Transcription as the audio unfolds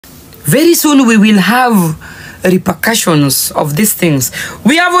Very soon we will have repercussions of these things.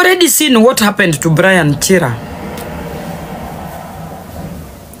 We have already seen what happened to Brian Chira.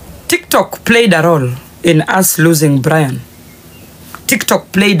 TikTok played a role in us losing Brian.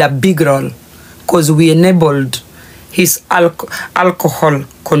 TikTok played a big role because we enabled his alcohol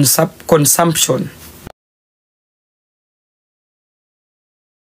consumption.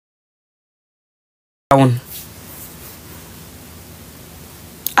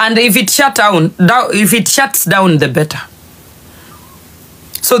 And if it shuts down, the better.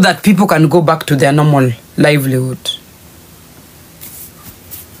 So that people can go back to their normal livelihood.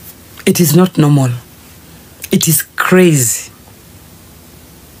 It is not normal. It is crazy.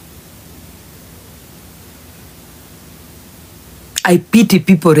 I pity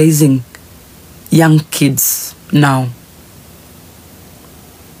people raising young kids now.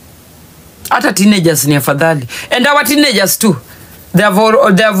 Ata teenagers ni afadhali. And our teenagers too. They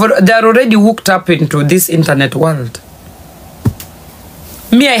are already hooked up into this internet world.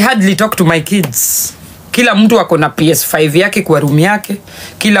 Me, I hardly talk to my kids. Kila mtu ako na PS5 yake kwa room yake.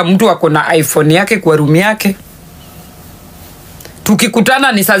 Kila mtu ako na iPhone yake kwa room yake.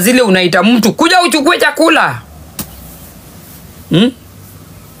 Tukikutana ni saa zile unaita mtu kuja uchukue chakula.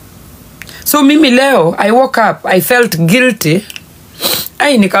 So mimi leo, I woke up, I felt guilty.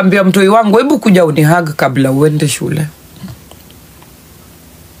 Nikaambia mtoi wangu, hebu kuja unihug kabla uende shule.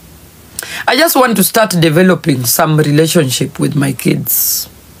 I just want to start developing some relationship with my kids.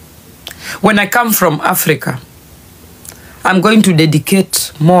 When I come from Africa, I'm going to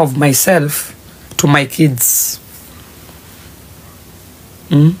dedicate more of myself to my kids.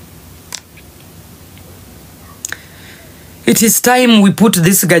 It is time we put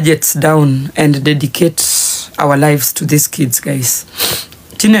these gadgets down and dedicate our lives to these kids, guys.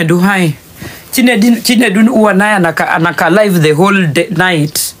 Chinedu, hi. Chinedu uwa naye anaka live the whole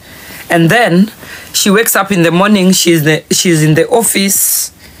night. And then she wakes up in the morning, she's in the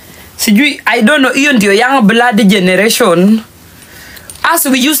office. I don't know, hiyo ndio young blood generation. As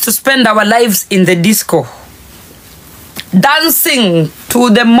we used to spend our lives in the disco, dancing to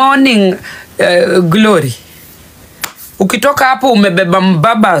the morning glory. Ukitoka hapo umebeba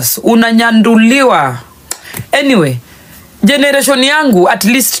mbabas, unanyanduliwa. Anyway, generation yangu at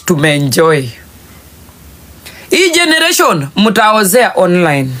least tumeenjoy. Hii generation mutaozea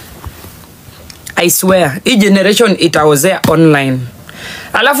online. I swear, hii generation itaozea online.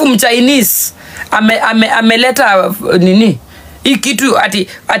 Alafu mchinese ameleta nini? Hii kitu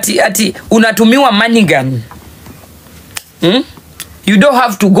ati unatumiwa money gun. You don't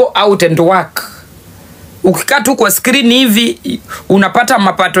have to go out and work. Ukikaa tu kwa screen hivi unapata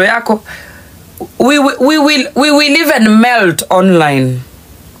mapato yako. We will even melt online.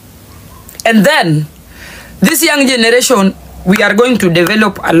 And then this young generation, we are going to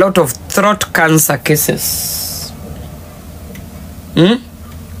develop a lot of throat cancer cases.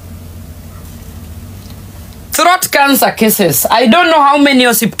 Throat cancer cases. I don't know how many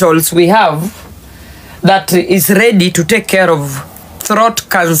hospitals we have that is ready to take care of throat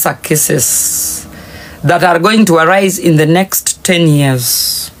cancer cases that are going to arise in the next 10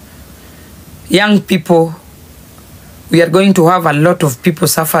 years. Young people, we are going to have a lot of people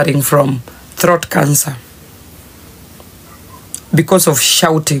suffering from throat cancer because of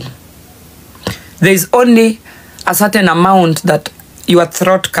shouting. There is only a certain amount that your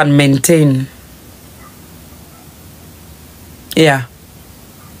throat can maintain. Yeah.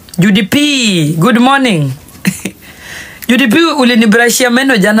 Judy P, good morning. Judy P, ulinibrashia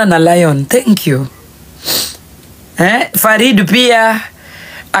meno jana na Lion. Thank you. Farid pia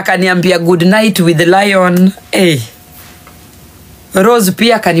akaniambia good night with the Lion. Rose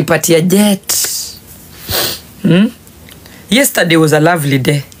pia akanipatia jet. Yesterday was a lovely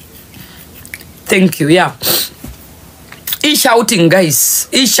day. Thank you. Yeah. Shouting, guys.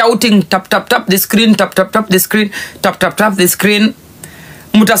 Shouting, tap the screen, tap the screen, tap the screen.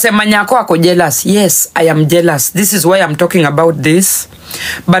 Mutasema Nyako ako jealous. Yes, I am jealous. This is why I'm talking about this.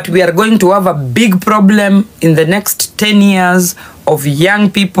 But we are going to have a big problem in the next 10 years of young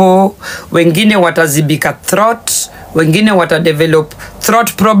people. Wengine watazibika throat. Wengine watadevelop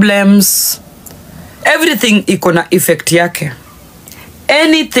throat problems. Everything ikona effect yake.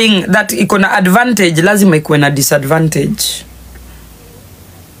 Anything that ikona advantage lazima ikuwe na disadvantage.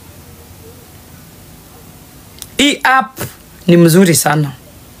 Hii app ni mzuri sana.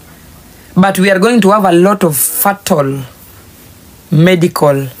 But we are going to have a lot of fatal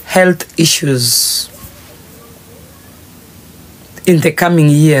medical health issues in the coming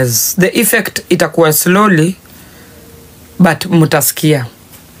years. The effect itakuwa slowly, but mutaskia.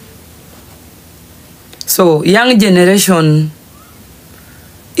 So young generation,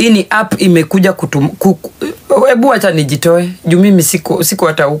 Ini app imekuja hebu acha nijitoe juu mimi siko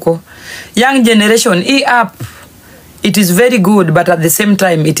hata huko. Young generation, hii app, it is very good, but at the same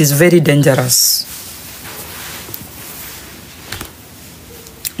time it is very dangerous.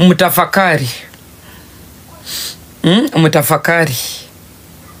 Mtafakari.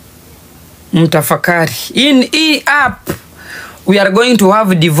 Mtafakari. In hii app, we are going to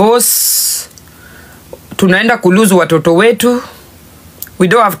have divorce. Tunaenda kuluzu watoto wetu. We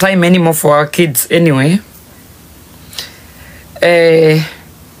don't have time anymore for our kids anyway.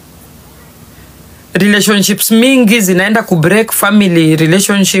 Relationships mingi zinaenda kubreak, family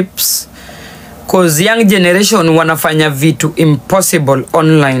relationships, cause young generation wanafanya vitu impossible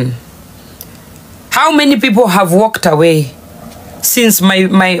online. How many people have walked away since my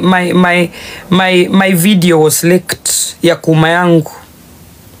video was leaked ya kuma yangu?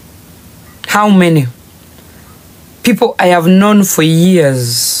 How many people I have known for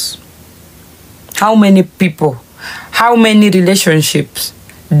years? How many people, how many relationships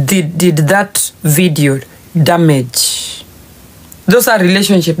did that video damage? Those are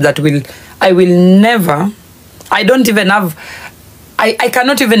relationships that I will never, I don't even have, I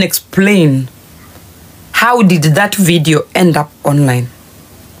cannot even explain how did that video end up online.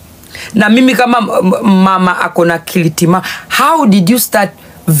 Na mimi kama mama akona kilitima, how did you start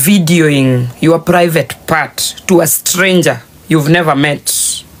videoing your private part to a stranger you've never met?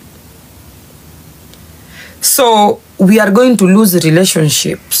 So we are going to lose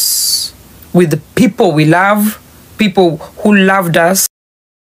relationships with the people we love, people who loved us.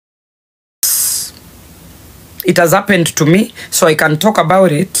 It has happened to me, so I can talk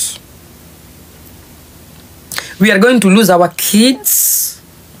about it. We are going to lose our kids.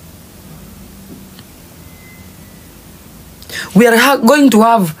 We are going to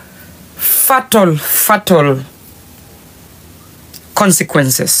have fatal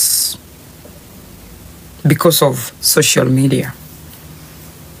consequences because of social media.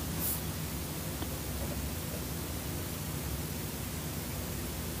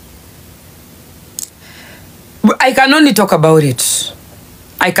 I can only talk about it.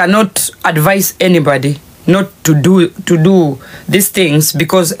 I cannot advise anybody not to do these things,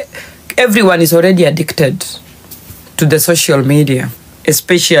 because everyone is already addicted to the social media,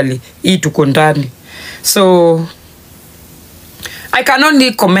 especially tuko ndani. So I can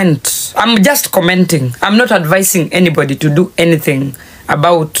only comment. I'm just commenting. I'm not advising anybody to do anything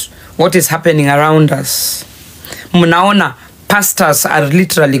about what is happening around us. Mnaona pastors are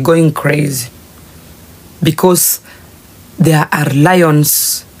literally going crazy because there are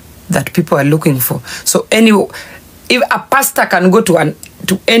lions that people are looking for. So if a pastor can go to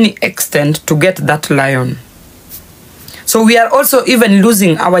any extent to get that lion. So we are also even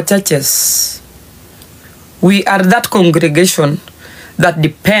losing our churches. We are that congregation that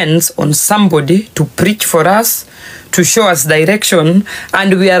depends on somebody to preach for us, to show us direction,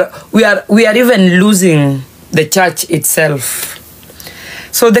 and we are even losing the church itself.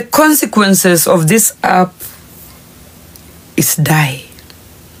 So the consequences of this app is die.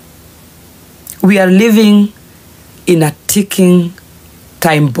 We are living in a ticking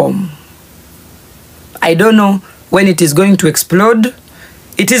time bomb. I don't know when it is going to explode.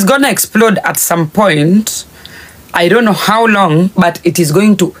 It is going to explode at some point. I don't know how long, but it is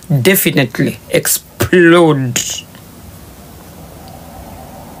going to definitely explode.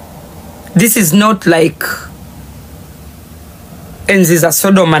 This is not like enzi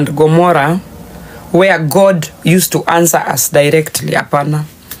Sodom and Gomorrah, where God used to answer us directly. Apana.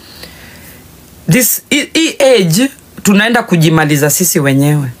 This age tunaenda kujimaliza sisi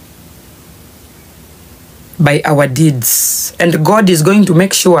wenyewe by our deeds, and God is going to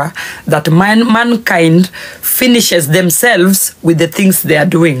make sure that mankind finishes themselves with the things they are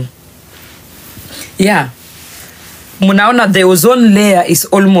doing. Yeah. Munaona the ozone layer is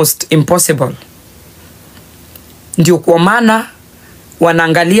almost impossible. Ndio kwa maana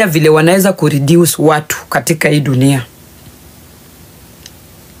wanaangalia vile wanaweza kureduce watu katika hii dunia.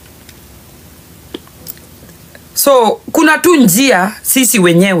 So kuna tu njia sisi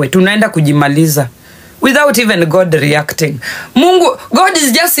wenyewe tunaenda kujimaliza without even God reacting. God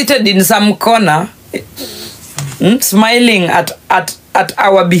is just seated in some corner, smiling at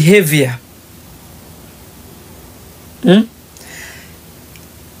our behavior.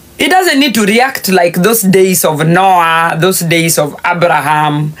 He doesn't need to react like those days of Noah, those days of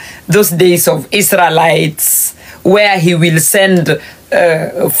Abraham, those days of Israelites, where he will send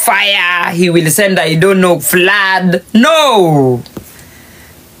fire, he will send, I don't know, flood. No!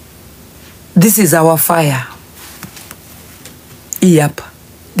 This is our fire. Yep.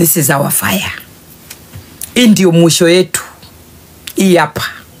 This is our fire. Ndio mwisho yetu. Hii hapa.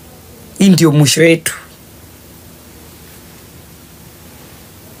 Hii ndio mwisho yetu.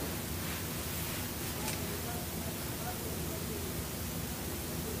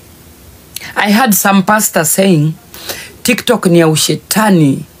 I heard some pastor saying TikTok ni ya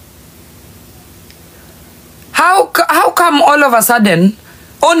ushetani. How come all of a sudden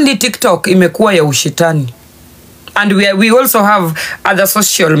only TikTok imekuwa ya ushetani? And we also have other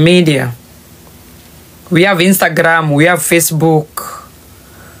social media. We have Instagram, we have Facebook.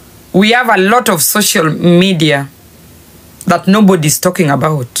 We have a lot of social media that nobody's talking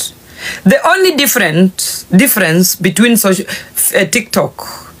about. The only difference between TikTok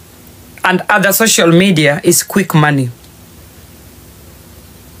and other social media is quick money.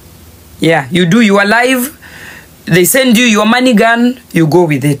 Yeah, you do your live, they send you your money gun, you go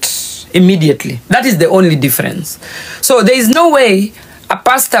with it immediately. That is the only difference. So there is no way a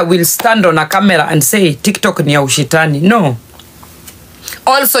pastor will stand on a camera and say TikTok ni ya ushitani. No.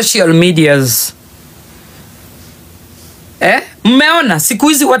 All social medias. Mmeona siku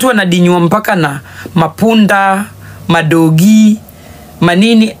hizi watu wanadinywa mpaka na mapunda, madogi,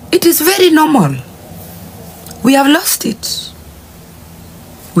 manini. It is very normal. We have lost it.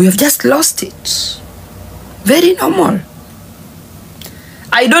 We have just lost it. Very normal.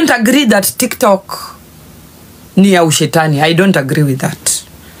 I don't agree that TikTok ni ya ushetani. I don't agree with that.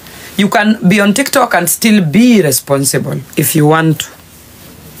 You can be on TikTok and still be responsible if you want to.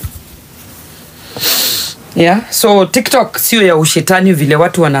 Yeah, so TikTok sio ya ushetani vile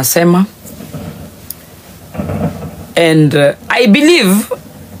watu wanasema. And I believe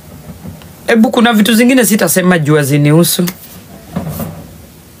kuna vitu zingine sitasema jua zinihusu.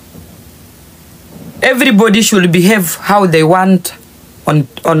 Everybody should behave how they want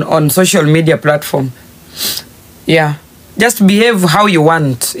on social media platform. Yeah, just behave how you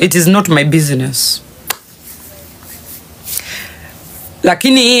want. It is not my business.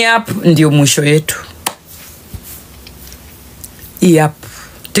 Lakini hii app ndio mwisho yetu. Hii app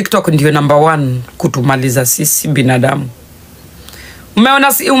TikTok ndio number 1 kutumaliza sisi binadamu.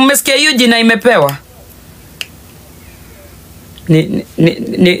 Umesikia hiyo jina imepewa?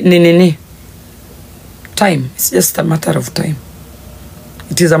 Ni time. It's just a matter of time.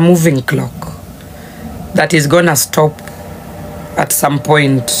 It is a moving clock that is gonna stop at some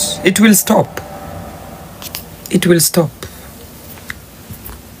point. It will stop. It will stop.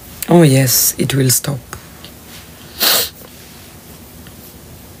 Oh yes, it will stop.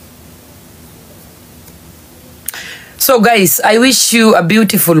 So guys, I wish you a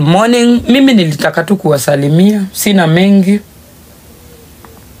beautiful morning. Mimi nilitaka tu kuwasalimia, sina mengi.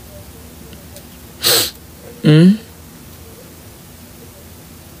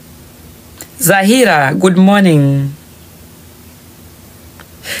 Zahira, good morning.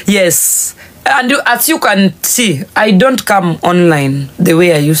 Yes, and as you can see, I don't come online the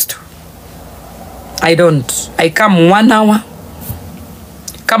way I used to. I don't. I come 1 hour.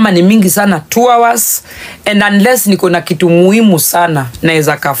 Kama ni mingi sana 2 hours. And unless niko na kitu muhimu sana,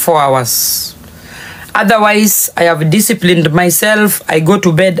 naeza ka 4 hours. Otherwise, I have disciplined myself. I go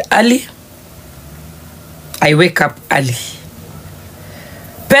to bed early. I wake up early.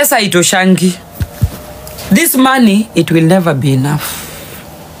 Pesa itoshangi. This money, it will never be enough.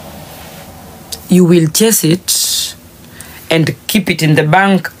 You will chase it and keep it in the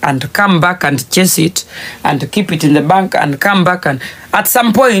bank and come back and chase it and keep it in the bank and come back, and at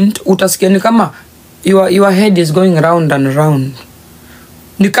some point utasikia ni kama your head is going round and round.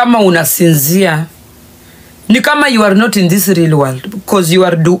 Ni kama unasinzia. Ni kama you are not in this real world because you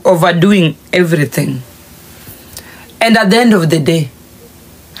are overdoing everything. And at the end of the day,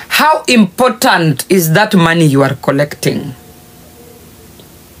 how important is that money you are collecting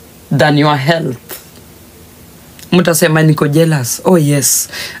than your health? Mutasema niko jealous. Oh yes,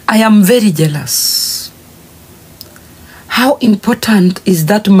 I am very jealous. How important is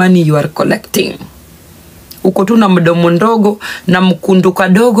that money you are collecting? Uko tu na mdomo ndogo, na mkundu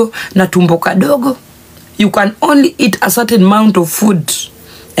kadogo, na tumbo kadogo. You can only eat a certain amount of food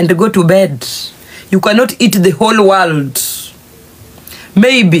and go to bed. You cannot eat the whole world.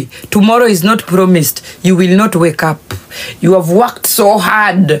 Maybe tomorrow is not promised. You will not wake up. You have worked so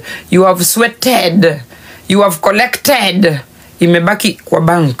hard. You have sweated. You have collected. Imebaki kwa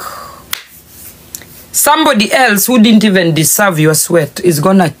bank. Somebody else who didn't even deserve your sweat is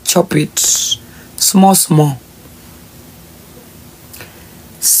gonna chop it. Small, small.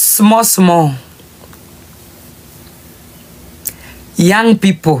 Small, small. Young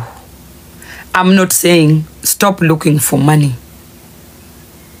people, I'm not saying stop looking for money.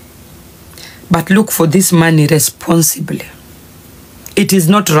 But look for this money responsibly. It is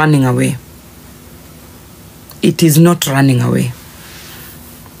not running away. It is not running away.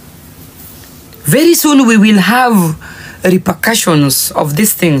 Very soon we will have repercussions of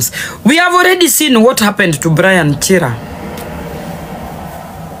these things. We have already seen what happened to Brian Chira.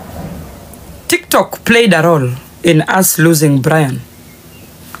 TikTok played a role in us losing Brian.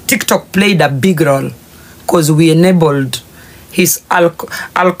 TikTok played a big role because we enabled his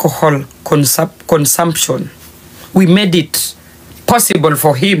alcohol consumption. We made it possible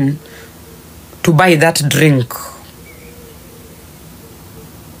for him to buy that drink.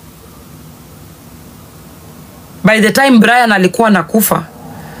 By the time Brian alikuwa nakufa,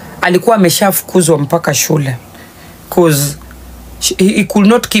 alikuwa ameshafukuzwa mpaka shule. Because he could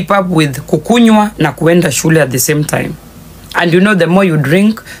not keep up with kukunywa na kuenda shule at the same time. And you know, the more you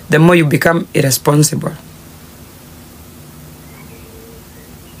drink, the more you become irresponsible.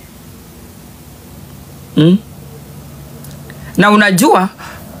 Na unajua,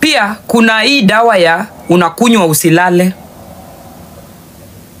 pia kuna hii dawa ya unakunywa usilale.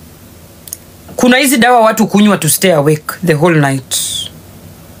 Kuna hizi dawa watu kunywa to stay awake the whole night.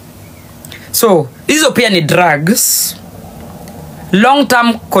 So, hizo pia ni drugs.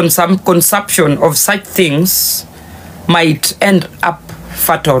 Long-term consumption of such things might end up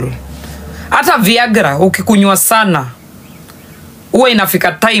fatal. Hata Viagra, ukikunywa sana, huwa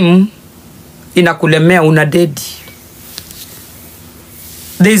inafika time inakulemea, unadedi.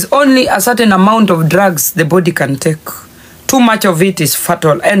 There is only a certain amount of drugs the body can take. Too much of it is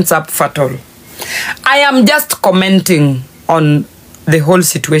fatal, ends up fatal. I am just commenting on the whole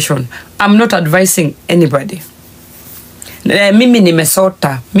situation. I'm not advising anybody. Mimi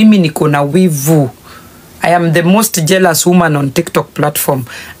nimesota. Mimi niko na wivu. I am the most jealous woman on TikTok platform.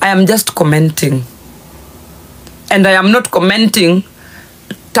 I am just commenting. And I am not commenting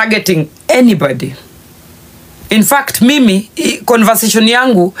targeting anybody. In fact, mimi, conversation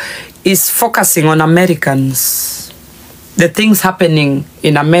yangu is focusing on Americans. The things happening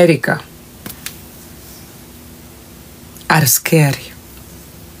in America are scary.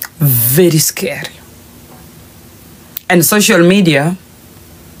 Very scary. And social media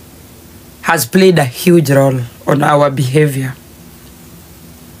has played a huge role on our behavior.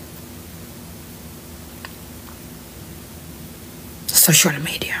 Social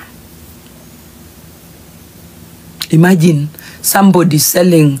media. Imagine somebody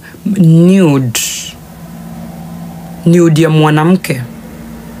selling nude ya mwanamke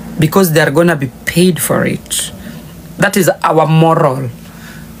because they are gonna be paid for it. That is our moral.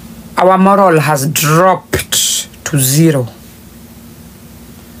 Our moral has dropped to zero.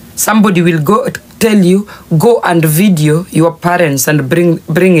 Somebody will go tell you, go and video your parents and bring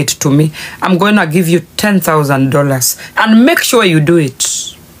it to me. I'm going to give you $10,000 and make sure you do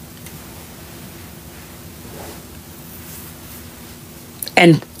it.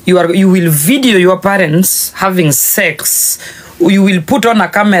 And you will video your parents having sex. You will put on a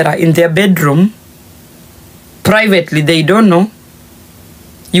camera in their bedroom privately. They don't know.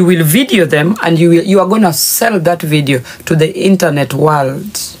 You will video them and you are going to sell that video to the internet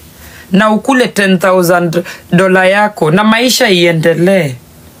world. Na ukule $10,000 yako na maisha iendelee.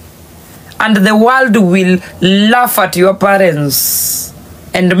 And the world will laugh at your parents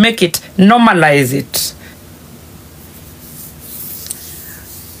and make it, normalize it.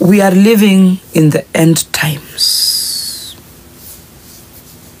 We are living in the end times.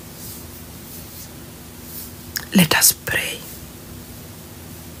 Let us pray.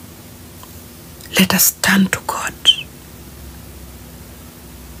 Let us turn to God.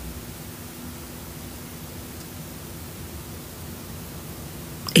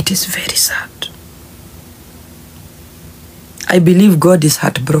 It is very sad. I believe God is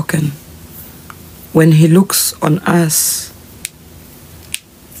heartbroken when He looks on us.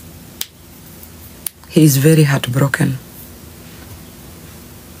 He is very heartbroken.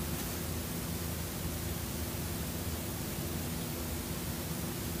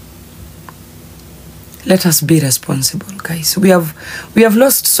 Let us be responsible, guys. We have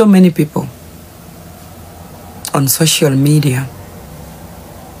lost so many people on social media.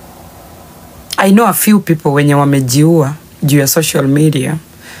 I know a few people wenye wamejiua juu ya social media.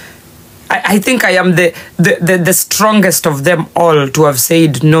 I think I am the strongest of them all to have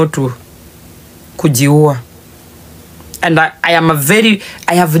said no to kujiua. And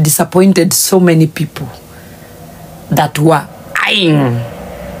I have disappointed so many people that were eyeing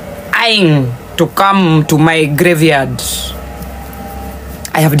to come to my graveyard.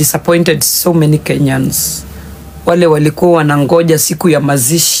 I have disappointed so many Kenyans. Wale walikuwa wanangoja siku ya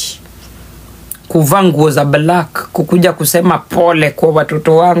mazishi, kuvaa nguo za black, kukuja kusema pole kwa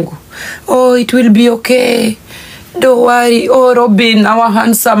watoto wangu. Oh, it will be okay. Don't worry. Oh, Robin, our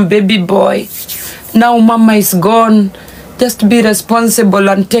handsome baby boy. Now mama is gone. Just be responsible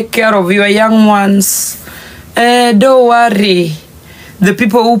and take care of your young ones. Don't worry. The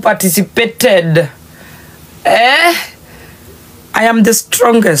people who participated. I am the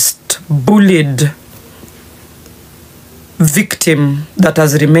strongest bullied victim that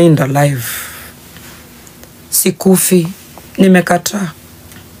has remained alive. Sikufi. Nimekata.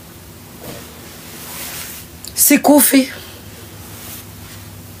 Sikufi.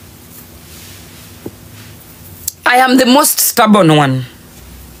 I am the most stubborn one.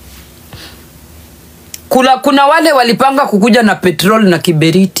 Kuna wale walipanga kukuja na petrol na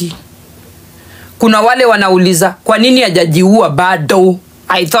kiberiti. Kuna wale wanauliza kwa nini hajajiua bado?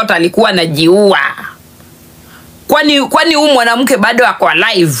 I thought alikuwa anajiua. Kwani huyu mwanamke bado ako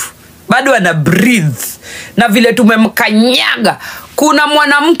alive? Bado ana breathe. Na vile tumemkanyaga. Kuna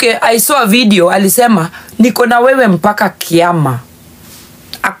mwanamke I saw a video alisema niko na wewe mpaka kiama.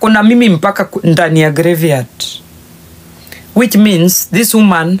 Akona mimi mpaka ndani ya graveyard. Which means this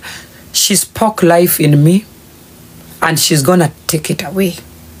woman, she spoke life in me and she's gonna take it away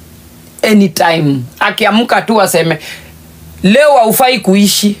anytime. Akiamka tu aseme leo haufai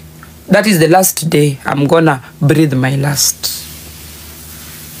kuishi, that is the last day I'm gonna breathe my last.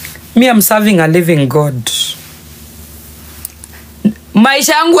 Me, I'm serving a living God.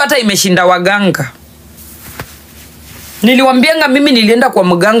 Maisha yangu hata imeshinda waganga. Niliwambianga mimi nilienda kwa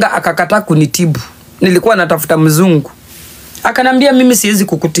mganga akakataa kunitibu. Nilikuwa natafuta mzungu. Akanambia mimi siwezi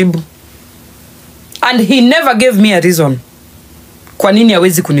kukutibu. And he never gave me a reason kwa nini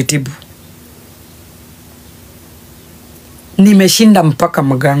hawezi kunitibu. Nimeshinda mpaka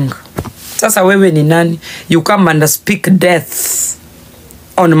mganga. Sasa wewe ni nani? You come and speak death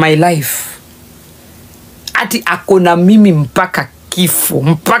on my life. Ati akona mimi mpaka kifo,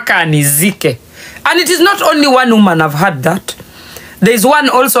 mpaka anizike. And it is not only one woman I've had that. There is one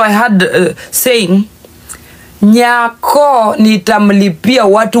also I had saying, Nyako nitamlipia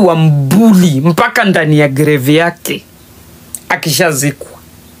watu wa mbuli mpaka ndani ya grave yake akishazikwa.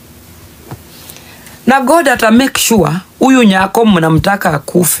 Na God ata make sure huyu Nyako mnamtaka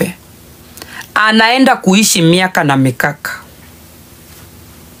akufe, anaenda kuishi miaka na mikaka.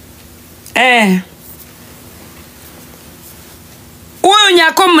 Huyu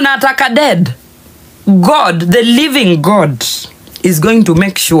Nyako mnataka dead. God, the living God, is going to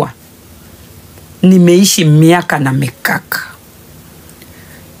make sure nimeishi miaka na mikaka.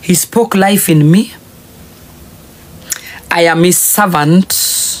 He spoke life in me. I am his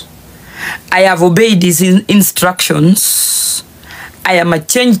servant. I have obeyed his instructions. I am a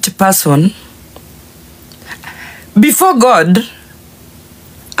changed person. Before God,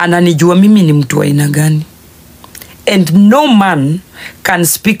 ananijua mimi ni mtu wa aina gani. And no man can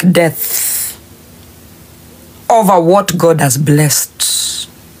speak death over what God has blessed.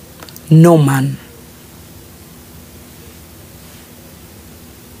 No man.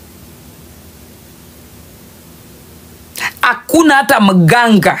 Hakuna hata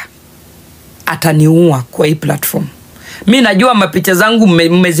mganga ataniua kwa hii platform. Mi najua mapicha zangu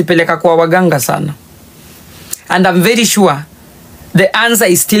mmezipeleka kwa waganga sana. And I'm very sure the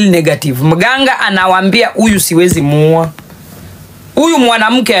answer is still negative. Mganga anawaambia huyu siwezi muua. Huyu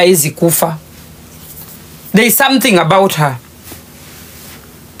mwanamke haizi kufa. There is something about her.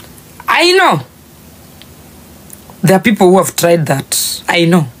 I know. There are people who have tried that. I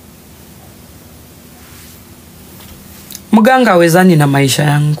know. Mganga hawezani na maisha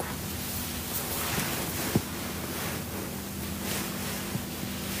yangu.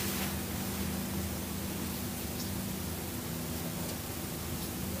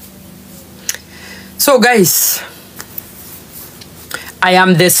 So guys, I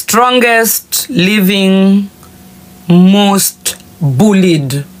am the strongest living, most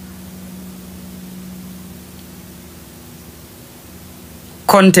bullied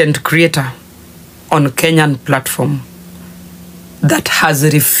content creator on Kenyan platform that has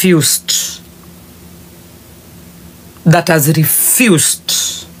refused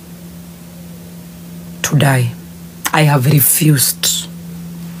to die. I have refused.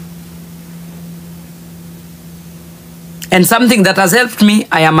 And something that has helped me,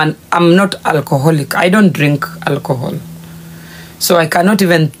 I'm not alcoholic. I don't drink alcohol. So I cannot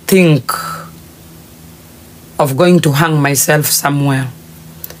even think of going to hang myself somewhere.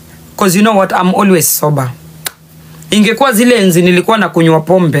 Because you know what? I'm always sober. Ingekuwa zile enzi nilikuwa na kunywa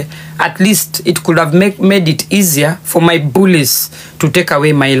pombe, at least it could have made it easier for my bullies to take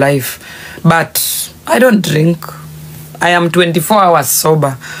away my life. But I don't drink. I am 24 hours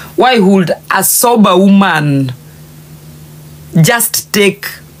sober. Why would a sober woman just take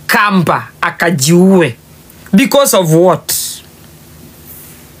kamba akajiue? Because of what?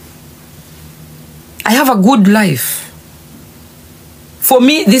 I have a good life. For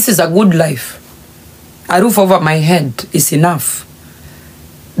me, this is a good life. A roof over my head is enough.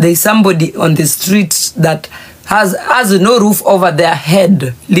 There is somebody on the street that has no roof over their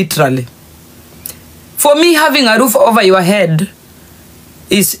head, literally. For me, having a roof over your head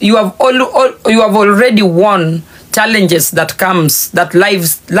is you have already won challenges that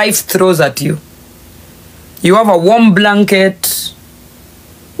life throws at you. You have a warm blanket,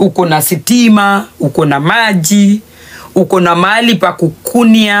 uko na sitima, uko na maji, uko na mahali pa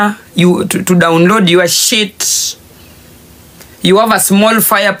kukunia, to download your shit. You have a small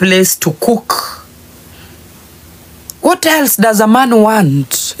fireplace to cook. What else does a man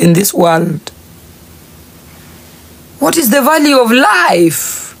want in this world? What is the value of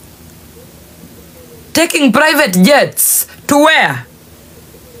life? Taking private jets to where?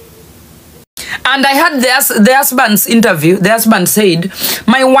 And I had the husband's interview. The husband said,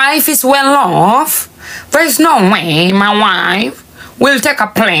 my wife is well off. There is no way my wife will take a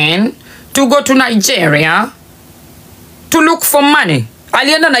plane to go to Nigeria to look for money.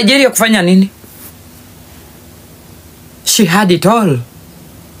 Alienda Nigeria kufanya nini? She had it all.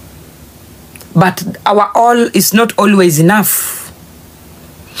 But our all is not always enough.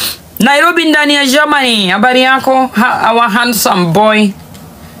 Nairobi ndani ya Germany, habari yako? Our handsome boy.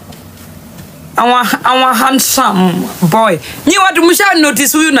 Our handsome boy. Nyi watu msha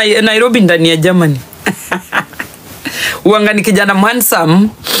notice huyu Nairobi ndani ya Germany. Uanga ni kijana handsome.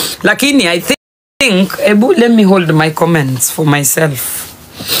 Lakini I think, let me hold my comments for myself.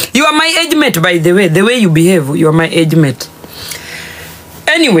 You are my age mate, by the way. The way you behave, you are my age mate.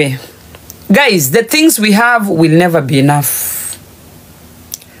 Anyway, guys, the things we have will never be enough.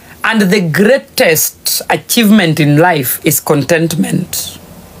 And the greatest achievement in life is contentment.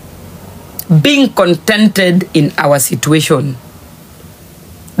 Being contented in our situation.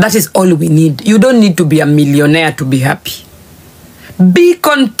 That is all we need. You don't need to be a millionaire to be happy. Be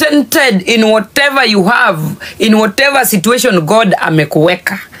contented in whatever you have, in whatever situation God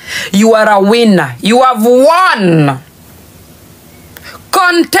amekuweka. You are a winner. You have won.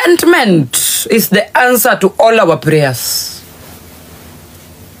 Contentment is the answer to all our prayers.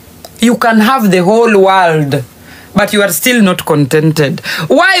 You can have the whole world, but you are still not contented.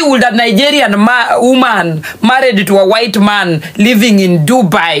 Why would a Nigerian woman married to a white man living in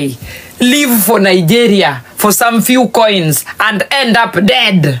Dubai live for Nigeria for some few coins and end up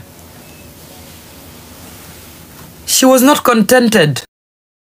dead? She was not contented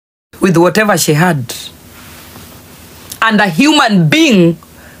with whatever she had. And a human being,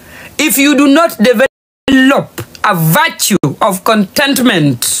 if you do not develop a virtue of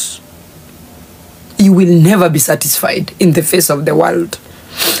contentment, you will never be satisfied in the face of the world.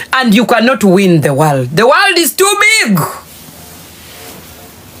 And you cannot win the world. The world is too big.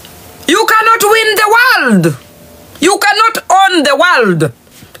 You cannot win the world. You cannot own the world.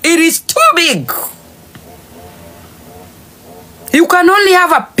 It is too big. You can only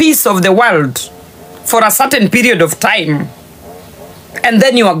have a piece of the world for a certain period of time. And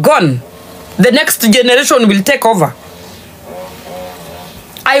then you are gone. The next generation will take over.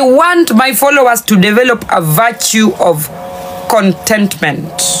 I want my followers to develop a virtue of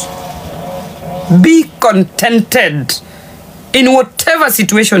contentment. Be contented in whatever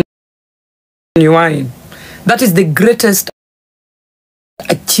situation you are in. That is the greatest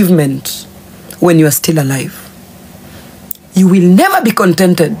achievement when you are still alive. You will never be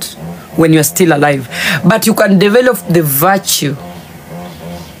contented when you are still alive, but you can develop the virtue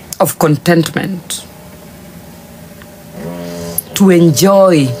of contentment to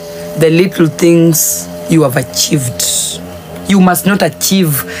enjoy the little things you have achieved. You must not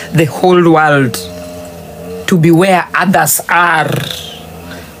achieve the whole world to be where others are.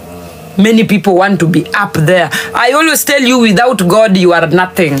 Many people want to be up there. I always tell you, without God, you are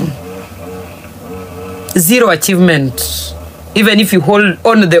nothing. Zero achievement. Even if you hold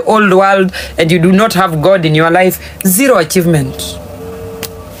on the old world and you do not have God in your life, zero achievement.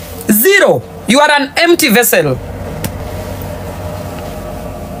 Zero. You are an empty vessel.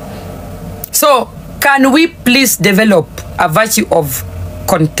 So, can we please develop a virtue of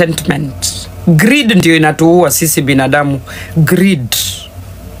contentment? Greed ndio inatuua sisi binadamu. Greed.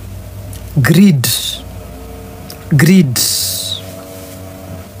 Greed. Greed.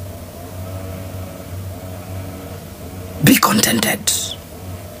 Be contented.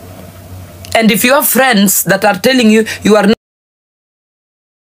 And if you have friends that are telling you you are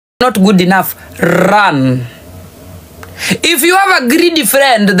not good enough, run. If you have a greedy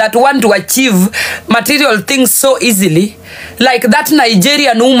friend that want to achieve material things so easily, like that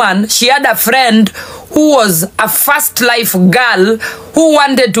Nigerian woman, she had a friend who was a first life girl who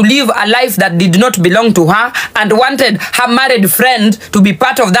wanted to live a life that did not belong to her and wanted her married friend to be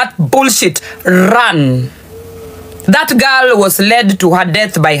part of that bullshit, run. That girl was led to her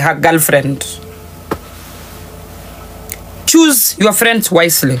death by her girlfriend. Choose your friends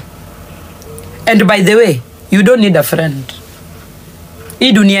wisely. And by the way, you don't need a friend.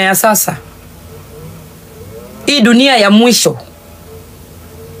 Hii dunia ya sasa. Hii dunia ya mwisho.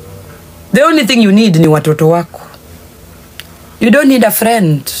 The only thing you need ni watoto wako. You don't need a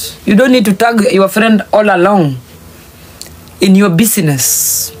friend. You don't need to tag your friend all along in your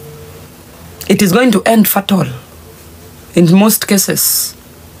business. It is going to end fatal in most cases.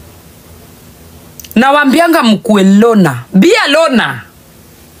 Na wambianga mkuwe lona. Be a loner.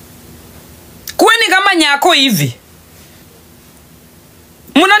 Kuweni kama Nyako hivi.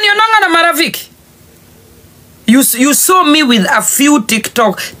 Munanionanga na marafiki. You saw me with a few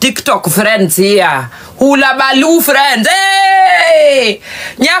TikTok friends here. Hula Baloo friends. Hey!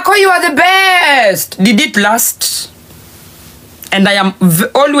 Nyako, you are the best. Did it last? And I am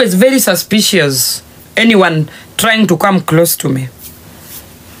always very suspicious. Anyone trying to come close to me.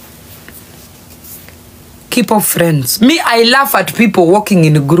 Keep up friends. Me, I laugh at people walking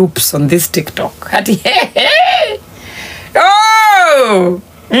in groups on this TikTok. Oh!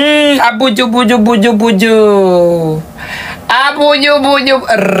 Abuju, buju, buju, buju. Abuju, buju.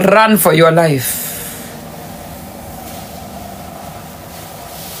 Run for your life.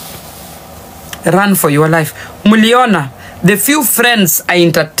 Run for your life. Muliona, the few friends I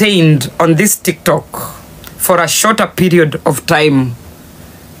entertained on this TikTok for a shorter period of time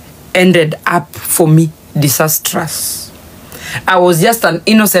ended up for me disastrous. I was just an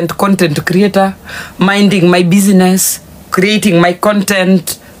innocent content creator, minding my business, creating my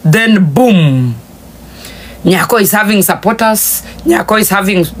content, then boom. Nyako is having supporters, Nyako is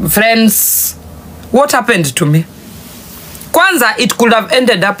having friends. What happened to me? Kwanza, it could have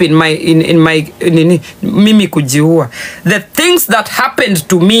ended up in mimi kujiua. The things that happened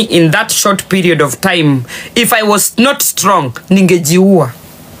to me in that short period of time, if I was not strong, ningejiua.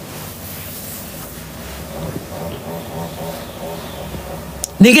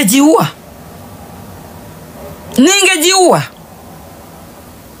 Ningejiua. Ningejiua.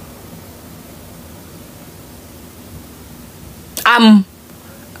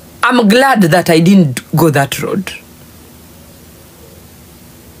 I'm glad that I didn't go that road.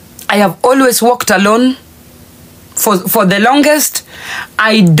 I have always walked alone for the longest.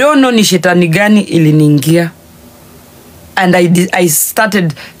 I don't know ni shetani gani iliniingia. And I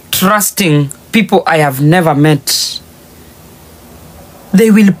started trusting people I have never met.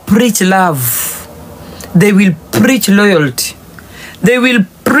 They will preach love. They will preach loyalty. They will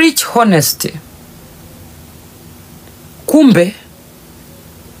preach honesty. Kumbe,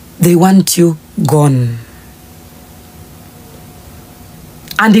 they want you gone.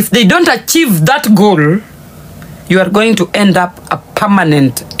 And if they don't achieve that goal, you are going to end up a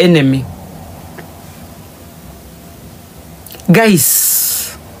permanent enemy.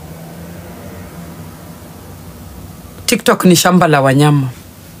 Guys, TikTok ni shamba la wanyama.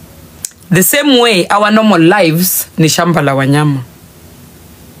 The same way our normal lives ni shamba la wanyama.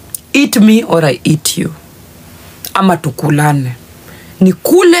 Eat me or I eat you. Ama tukulane.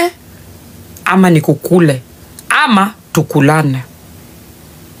 Nikule ama nikukule. Ama tukulane.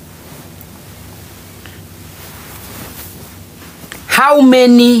 How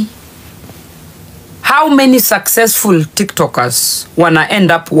many successful TikTokers wanna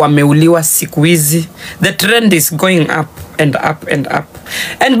end up wameuliwa siku hizi? The trend is going up and up and up.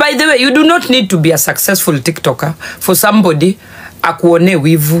 And by the way, you do not need to be a successful TikToker for somebody akuone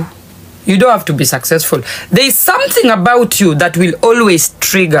wivu. You don't have to be successful. There is something about you that will always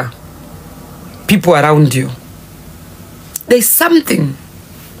trigger people around you. There is something.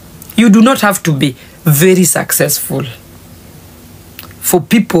 You do not have to be very successful for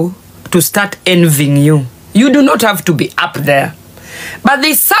people to start envying you. You do not have to be up there. But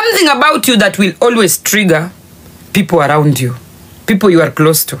there's something about you that will always trigger people around you, people you are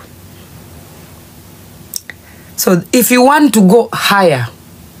close to. So if you want to go higher,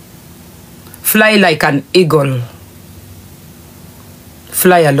 fly like an eagle.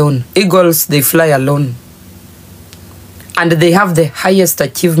 Fly alone. Eagles, they fly alone. And they have the highest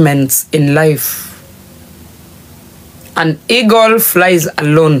achievements in life. An eagle flies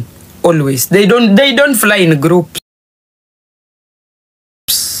alone always. They don't fly in groups.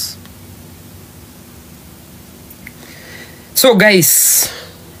 So guys,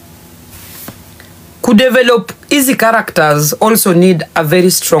 to develop easy characters also need a very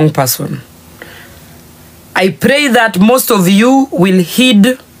strong person. I pray that most of you will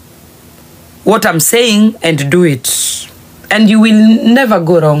heed what I'm saying and do it. And you will never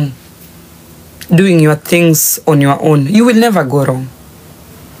go wrong doing your things on your own. You will never go wrong.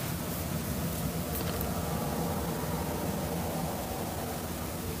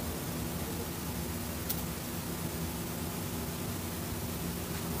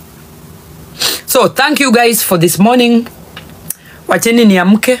 So thank you guys for this morning. Wacheni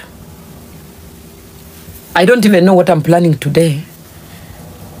niamke. I don't even know what I'm planning today.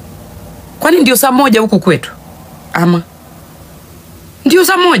 Kwani ndio saa moja huku kwetu? Ama ndio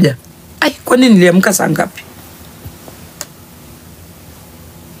saa moja? Ai, kwani niliamka saa ngapi?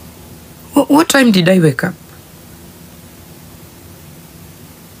 What time did I wake up?